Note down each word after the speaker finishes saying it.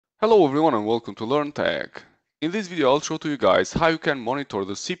Hello everyone and welcome to Learn Tech. In this video I'll show to you guys how you can monitor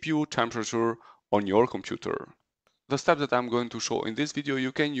the CPU temperature on your computer. The steps that I'm going to show in this video,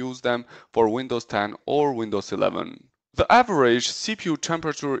 you can use them for Windows 10 or Windows 11. The average CPU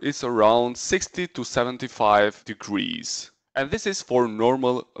temperature is around 60 to 75 degrees. And this is for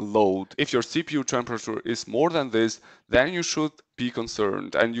normal load. If your CPU temperature is more than this, then you should be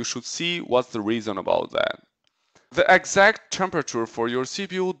concerned and you should see what's the reason about that. The exact temperature for your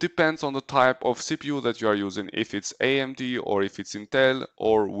CPU depends on the type of CPU that you are using, if it's AMD or if it's Intel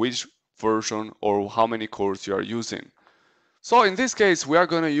or which version or how many cores you are using. So in this case, we are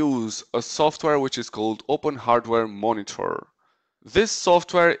going to use a software which is called Open Hardware Monitor. This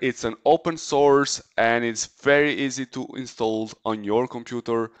software, it's an open source and it's very easy to install on your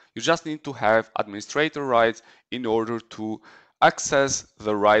computer. You just need to have administrator rights in order to access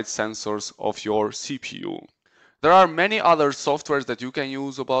the right sensors of your CPU. There are many other softwares that you can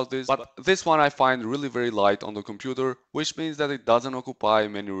use about this, but this one I find really very light on the computer, which means that it doesn't occupy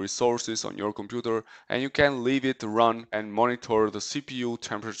many resources on your computer and you can leave it run and monitor the CPU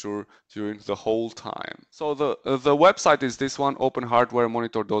temperature during the whole time. So the website is this one,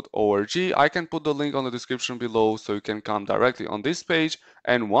 openhardwaremonitor.org. I can put the link on the description below so you can come directly on this page,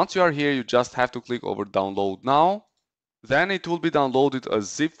 and once you are here you just have to click over download now. Then it will be downloaded a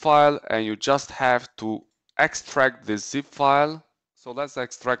zip file and you just have to extract this zip file. So let's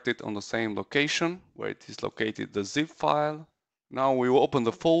extract it on the same location where it is located, the zip file. Now we will open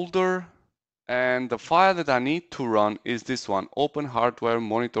the folder and the file that I need to run is this one,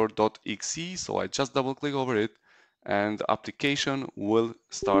 openhardwaremonitor.exe. So I just double click over it and the application will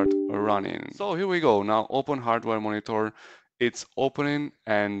start running. So here we go. Now Open Hardware Monitor, it's opening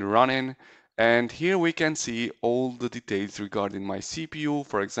and running. And here we can see all the details regarding my CPU,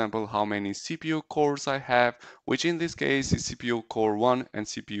 for example, how many CPU cores I have, which in this case is CPU core 1 and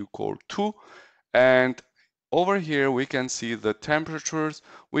CPU core 2. And over here we can see the temperatures,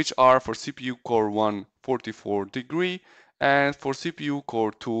 which are for CPU core 1 44 degrees and for CPU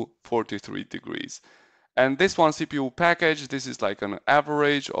core 2 43 degrees. And this one CPU package, this is like an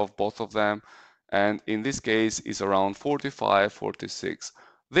average of both of them, and in this case is around 45 46.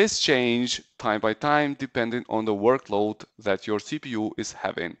 This change time by time depending on the workload that your CPU is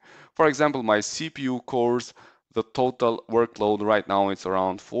having. For example, my CPU cores, the total workload right now is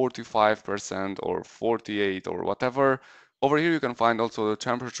around 45% or 48 or whatever. Over here you can find also the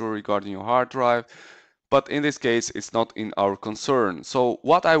temperature regarding your hard drive, but in this case it's not in our concern. So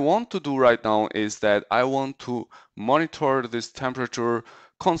what I want to do right now is that I want to monitor this temperature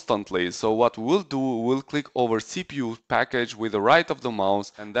constantly. So what we'll do, we'll click over CPU package with the right of the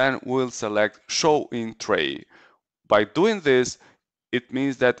mouse and then we'll select show in tray. By doing this, it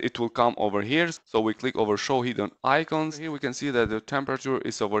means that it will come over here. So we click over show hidden icons. Here we can see that the temperature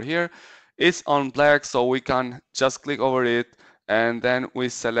is over here. It's on black, so we can just click over it and then we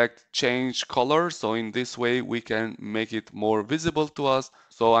select change color. So in this way we can make it more visible to us.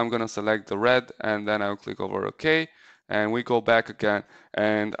 So I'm gonna select the red and then I'll click over OK. And we go back again,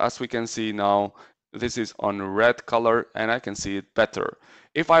 and as we can see now, this is on red color and I can see it better.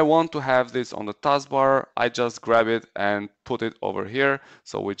 If I want to have this on the taskbar, I just grab it and put it over here.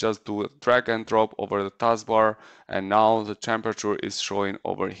 So we just do a drag and drop over the taskbar and now the temperature is showing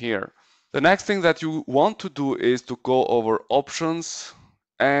over here. The next thing that you want to do is to go over options,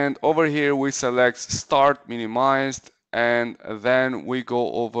 and over here we select start minimized, and then we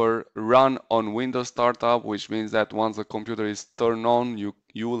go over run on Windows startup, which means that once the computer is turned on, you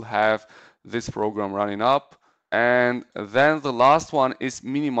will have this program running up. And then the last one is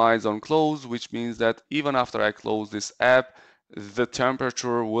minimize on close, which means that even after I close this app, the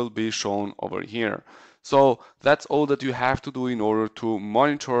temperature will be shown over here. So that's all that you have to do in order to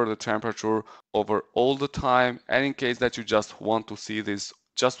monitor the temperature over all the time. And in case that you just want to see this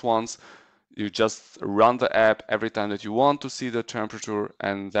just once, you just run the app every time that you want to see the temperature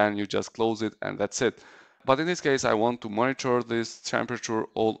and then you just close it and that's it. But in this case, I want to monitor this temperature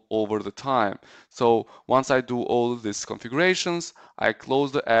all over the time. So once I do all these configurations, I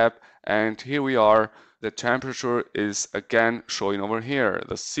close the app and here we are. The temperature is again showing over here.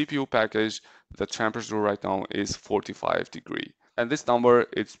 The CPU package, the temperature right now is 45 degrees. And this number,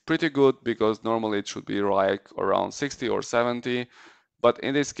 it's pretty good because normally it should be like around 60 or 70. But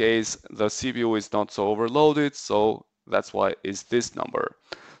in this case, the CPU is not so overloaded, so that's why it's this number.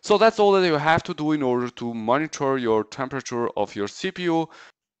 So that's all that you have to do in order to monitor your temperature of your CPU.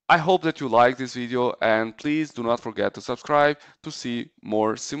 I hope that you like this video and please do not forget to subscribe to see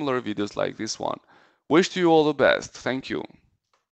more similar videos like this one. Wish to you all the best. Thank you.